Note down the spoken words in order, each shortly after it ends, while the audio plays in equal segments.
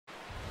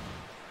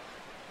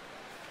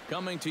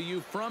Coming to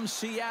you from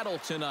Seattle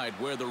tonight,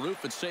 where the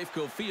roof at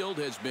Safeco Field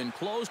has been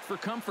closed for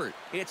comfort.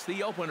 It's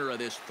the opener of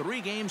this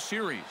three-game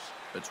series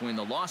between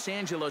the Los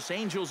Angeles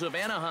Angels of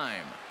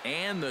Anaheim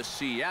and the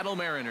Seattle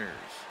Mariners.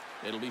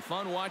 It'll be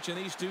fun watching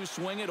these two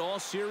swing it all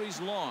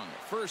series long.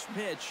 First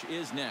pitch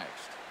is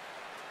next.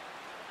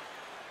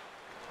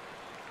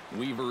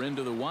 Weaver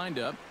into the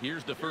windup.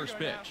 Here's the first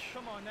pitch.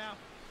 Come on now.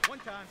 One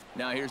time.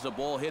 Now here's a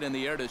ball hit in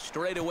the air to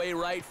straightaway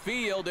right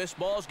field. This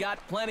ball's got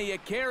plenty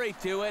of carry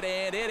to it,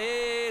 and it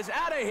is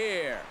out of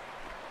here.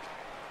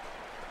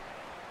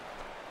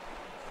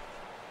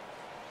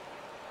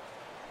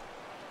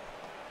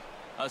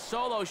 A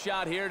solo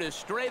shot here to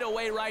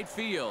straightaway right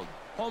field.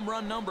 Home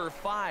run number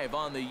 5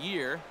 on the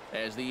year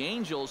as the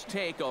Angels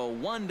take a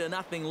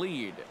 1-0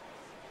 lead.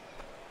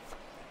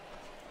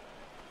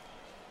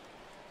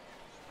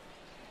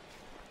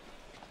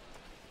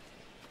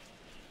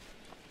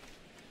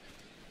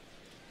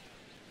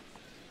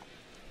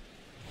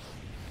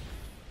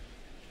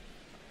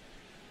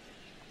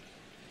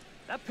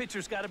 That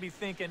pitcher's got to be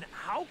thinking,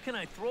 how can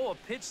I throw a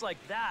pitch like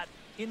that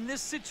in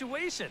this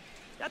situation?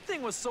 That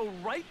thing was so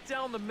right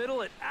down the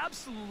middle, it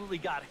absolutely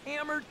got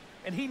hammered,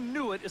 and he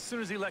knew it as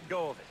soon as he let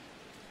go of it.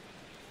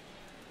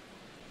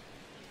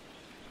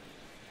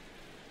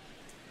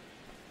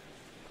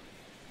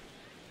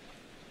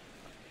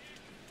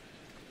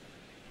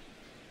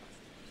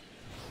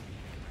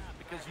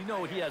 Because you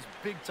know he has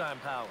big-time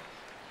power.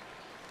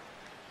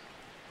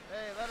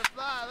 Hey, let it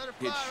fly, let it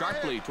fly. Hit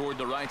sharply toward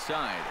the right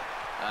side.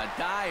 A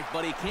dive,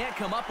 but he can't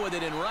come up with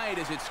it in right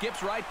as it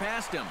skips right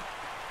past him.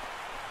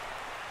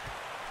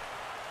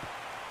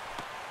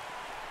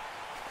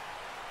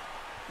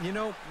 You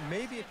know,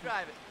 maybe if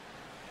Drive it.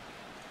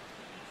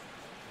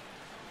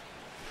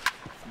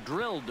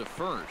 Drilled to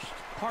first.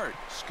 Hart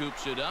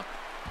scoops it up,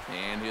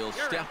 and he'll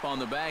step on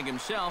the bag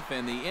himself,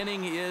 and the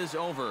inning is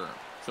over.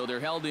 So they're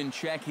held in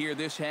check here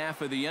this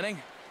half of the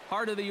inning.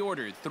 Heart of the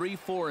order, 3,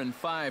 4, and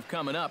 5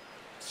 coming up.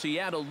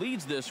 Seattle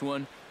leads this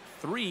one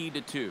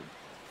 3-2.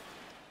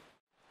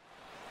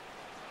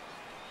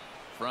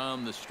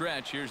 From the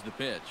stretch, here's the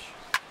pitch.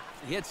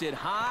 Hits it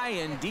high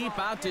and deep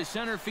out to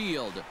center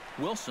field.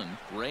 Wilson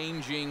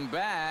ranging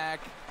back.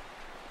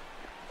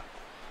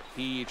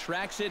 He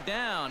tracks it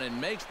down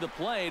and makes the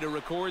play to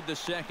record the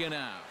second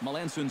out.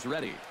 Melanson's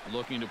ready,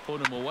 looking to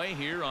put him away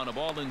here on a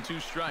ball and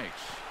 2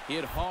 strikes.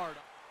 Hit hard.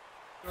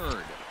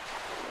 Third.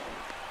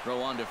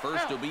 Throw on to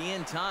first will be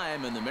in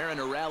time, and the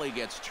Mariner rally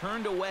gets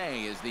turned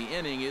away as the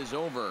inning is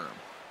over.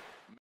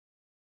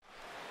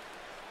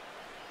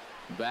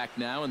 Back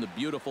now in the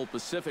beautiful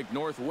Pacific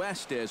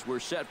Northwest as we're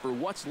set for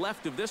what's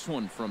left of this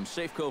one from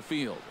Safeco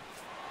Field.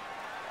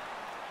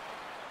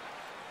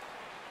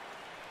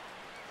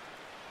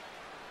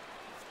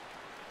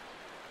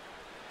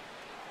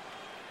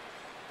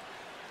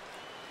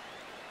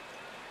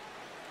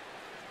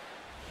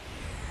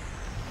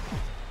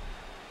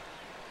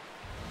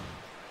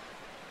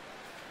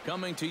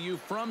 Coming to you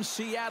from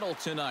Seattle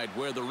tonight,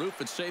 where the roof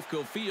at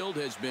Safeco Field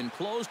has been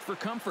closed for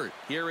comfort.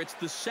 Here it's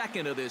the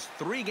second of this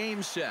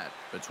 3-game set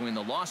between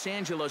the Los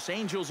Angeles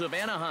Angels of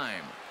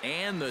Anaheim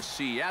and the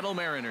Seattle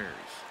Mariners.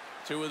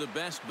 Two of the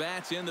best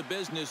bats in the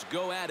business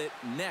go at it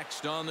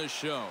next on the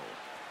show.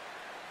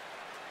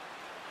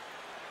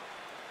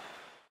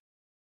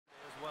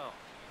 As well.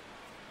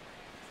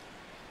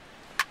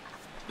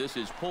 This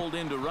is pulled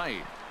into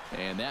right.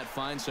 And that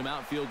finds some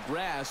outfield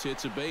grass.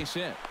 It's a base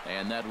hit.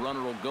 And that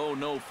runner will go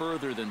no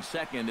further than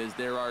second as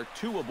there are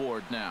 2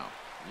 aboard now.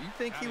 you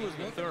think he was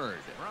third.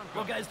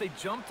 Well, guys, they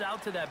jumped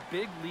out to that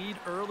big lead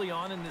early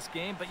on in this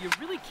game, but you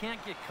really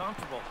can't get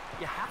comfortable.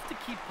 You have to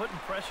keep putting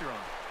pressure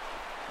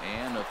on.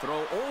 And a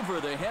throw over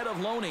the head of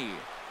Loney.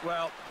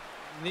 Well,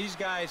 these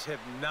guys have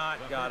not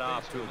got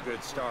off to a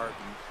good start.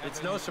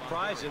 It's no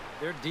surprise that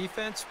their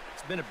defense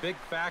has been a big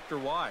factor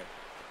why.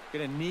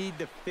 Going to need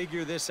to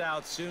figure this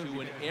out soon. To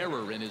an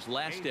error in his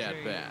last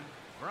at-bat.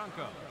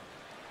 Bronco.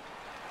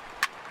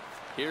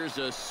 Here's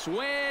a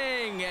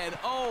swing, and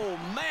oh,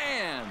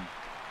 man!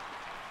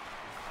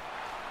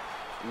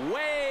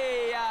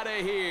 Way out of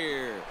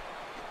here.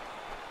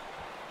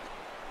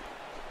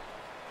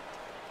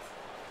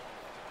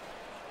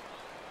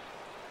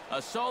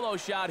 A solo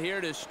shot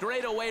here to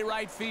straightaway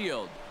right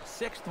field.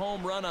 6th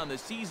home run on the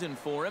season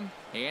for him,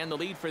 and the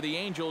lead for the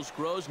Angels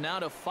grows now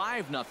to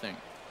 5-0.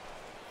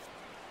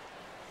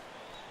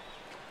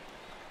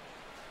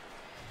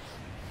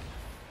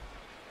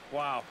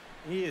 Wow,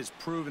 he has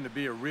proven to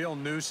be a real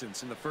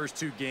nuisance in the first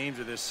 2 games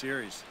of this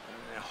series.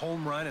 A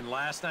home run in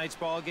last night's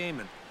ball game,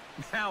 and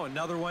now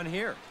another one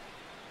here.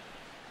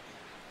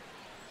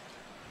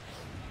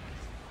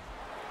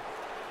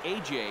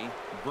 AJ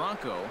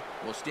Bronco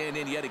will stand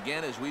in yet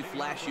again as we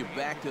flash you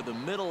back to the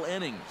middle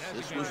innings.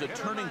 This was a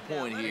turning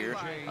point here,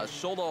 a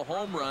solo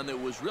home run that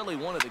was really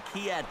one of the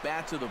key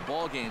at-bats of the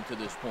ball game to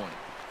this point.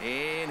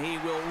 And he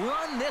will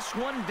run this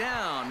one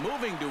down,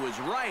 moving to his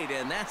right,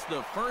 and that's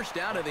the first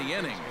out of the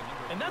inning.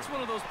 And that's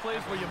one of those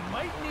plays where you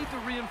might need to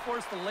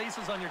reinforce the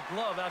laces on your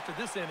glove after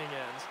this inning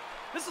ends.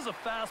 This is a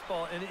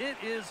fastball, and it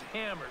is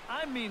hammered.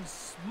 I mean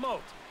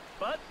smoked.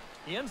 But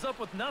he ends up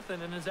with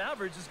nothing, and his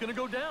average is going to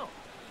go down.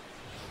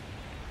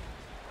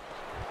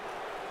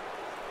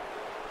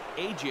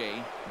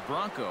 AJ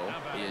Bronco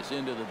is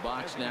into the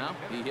box now.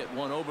 He hit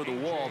one over the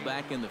wall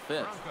back in the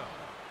fifth.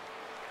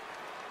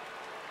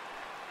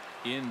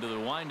 Into the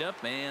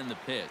windup and the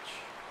pitch.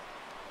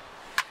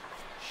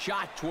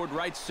 Shot toward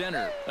right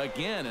center.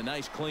 Again, a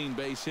nice clean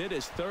base hit,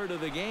 his third of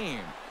the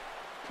game.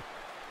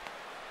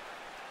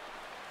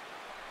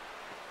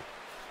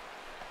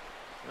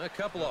 A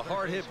couple of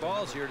hard-hit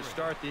balls here to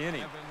start the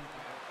inning.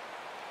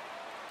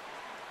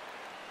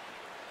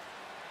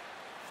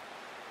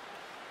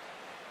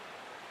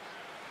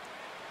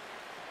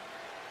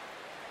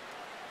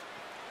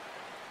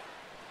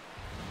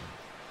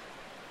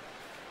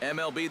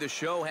 MLB The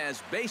Show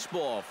has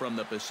baseball from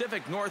the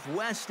Pacific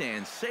Northwest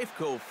and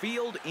Safeco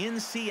Field in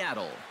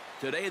Seattle.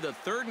 Today, the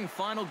third and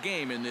final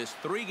game in this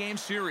three-game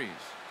series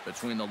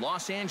between the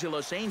Los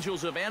Angeles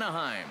Angels of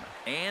Anaheim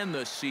and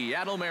the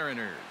Seattle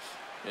Mariners.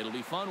 It'll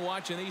be fun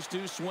watching these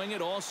two swing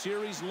it all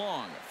series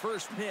long.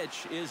 First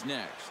pitch is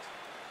next.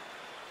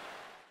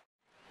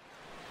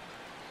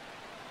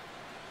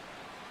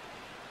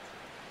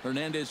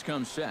 Hernandez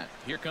comes set.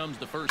 Here comes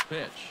the first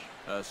pitch.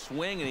 A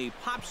swing, and he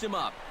pops him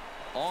up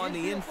on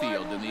the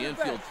infield, and the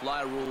infield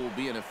fly rule will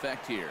be in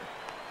effect here.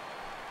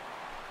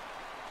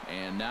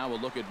 And now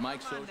we'll look at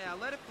Mike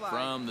Socha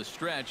from the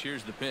stretch.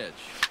 Here's the pitch.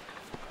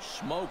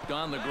 Smoked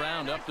on the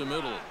ground up the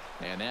middle,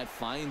 and that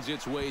finds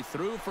its way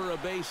through for a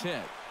base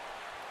hit.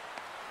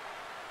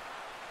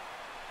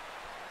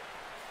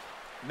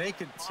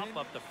 Make it pop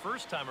up the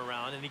first time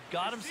around, and he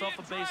got himself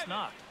a base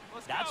knock.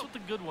 That's what the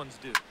good ones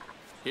do.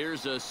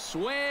 Here's a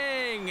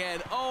swing,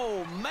 and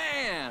oh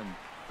man,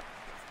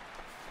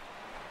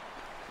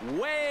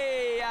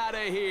 way out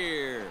of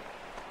here.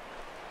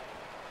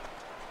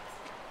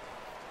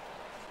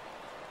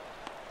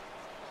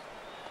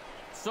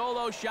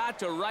 Solo shot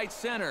to right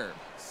center.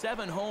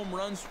 7 home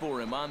runs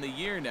for him on the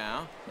year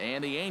now,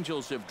 and the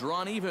Angels have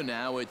drawn even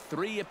now at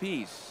 3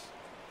 apiece.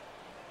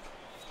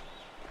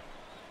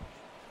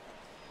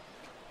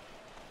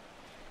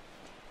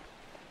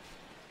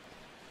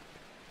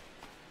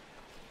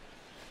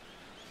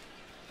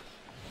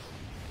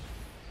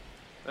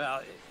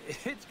 Well,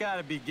 it's got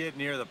to be getting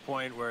near the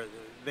point where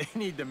they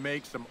need to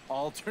make some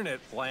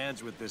alternate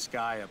plans with this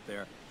guy up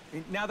there. I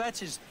mean, now, that's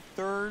his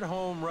 3rd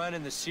home run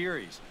in the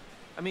series.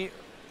 I mean,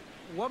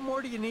 what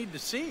more do you need to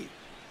see?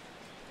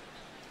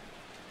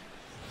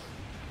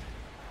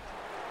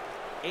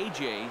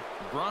 AJ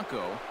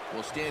Bronco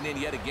will stand in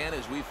yet again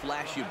as we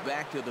flash you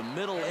back to the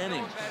middle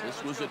innings.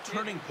 This was a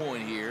turning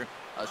point here.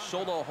 A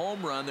solo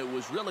home run that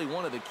was really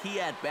one of the key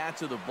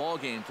at-bats of the ball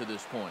game to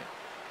this point.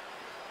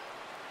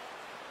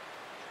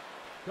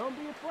 Don't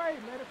be afraid.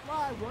 Let it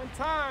fly one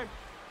time.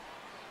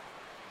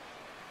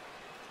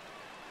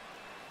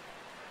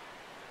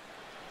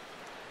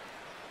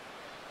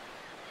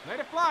 Let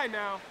it fly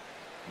now.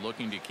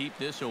 Looking to keep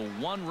this a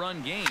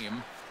 1-run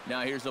game. Now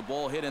here's a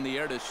ball hit in the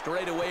air to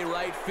straightaway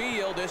right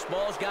field. This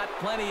ball's got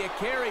plenty of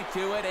carry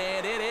to it,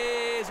 and it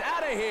is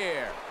out of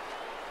here.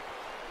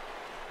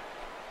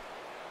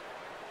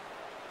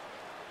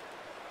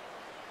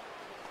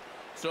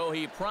 So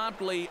he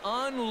promptly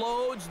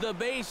unloads the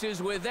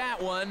bases with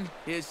that one,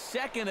 his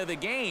 2nd of the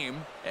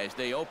game, as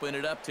they open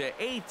it up to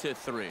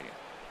 8-3.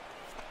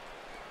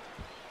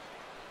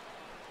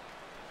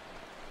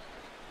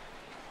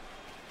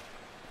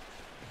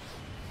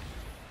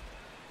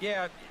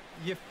 Yeah,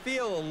 you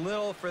feel a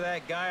little for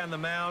that guy on the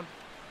mound.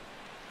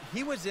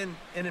 He was in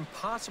an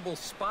impossible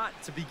spot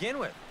to begin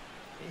with.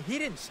 He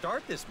didn't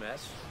start this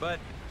mess, but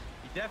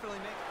he definitely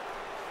made it.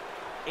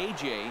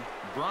 AJ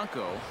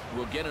Bronco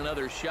will get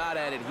another shot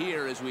at it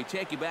here as we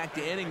take you back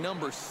to inning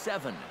number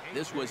 7.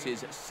 This was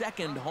his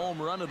 2nd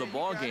home run of the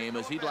ball game,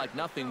 as he'd like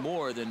nothing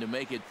more than to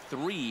make it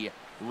 3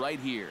 right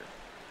here.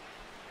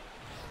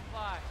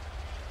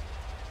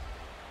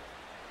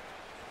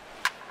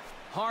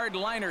 Hard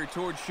liner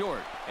toward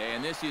short,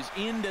 and this is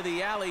into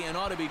the alley and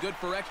ought to be good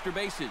for extra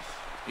bases.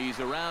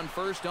 He's around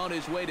first on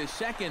his way to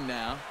 2nd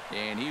now,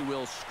 and he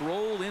will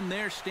stroll in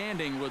there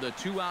standing with a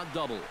 2-out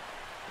double.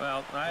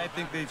 Well, I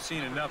think they've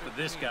seen enough of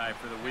this guy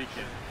for the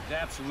weekend. He's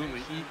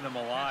absolutely eating them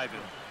alive,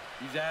 and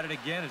he's at it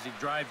again as he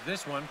drives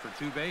this one for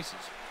 2 bases.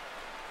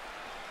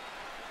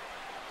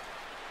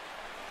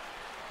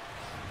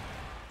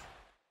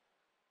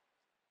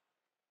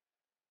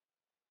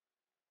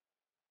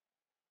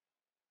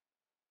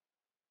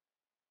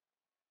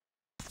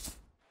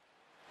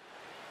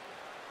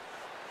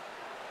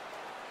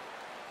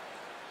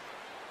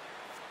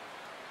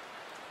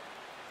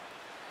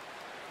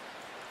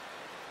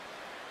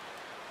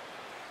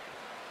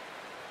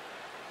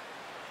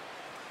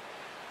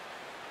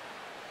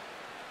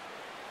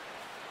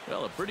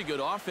 Well, a pretty good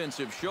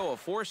offensive show of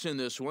force in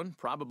this one.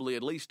 Probably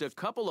at least a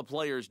couple of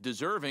players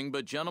deserving.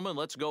 But, gentlemen,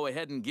 let's go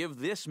ahead and give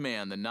this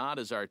man the nod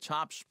as our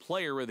top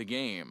player of the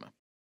game.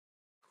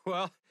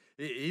 Well,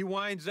 he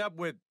winds up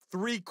with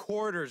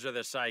 3/4 of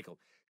the cycle.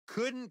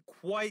 Couldn't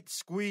quite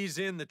squeeze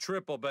in the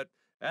triple, but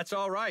that's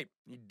all right.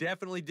 He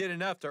definitely did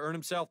enough to earn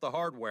himself the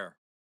hardware.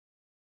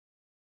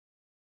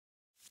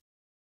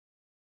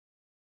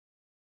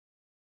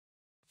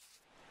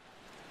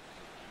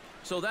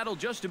 So that'll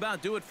just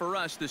about do it for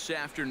us this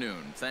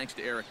afternoon. Thanks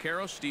to Eric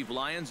Karros, Steve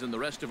Lyons, and the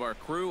rest of our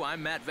crew.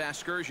 I'm Matt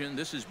Vasgersian.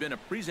 This has been a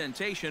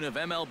presentation of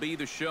MLB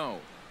The Show.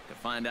 To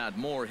find out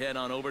more, head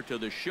on over to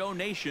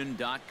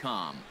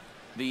theshownation.com.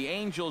 The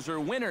Angels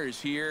are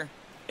winners here,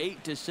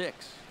 8-6.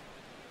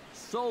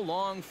 So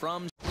long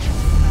from...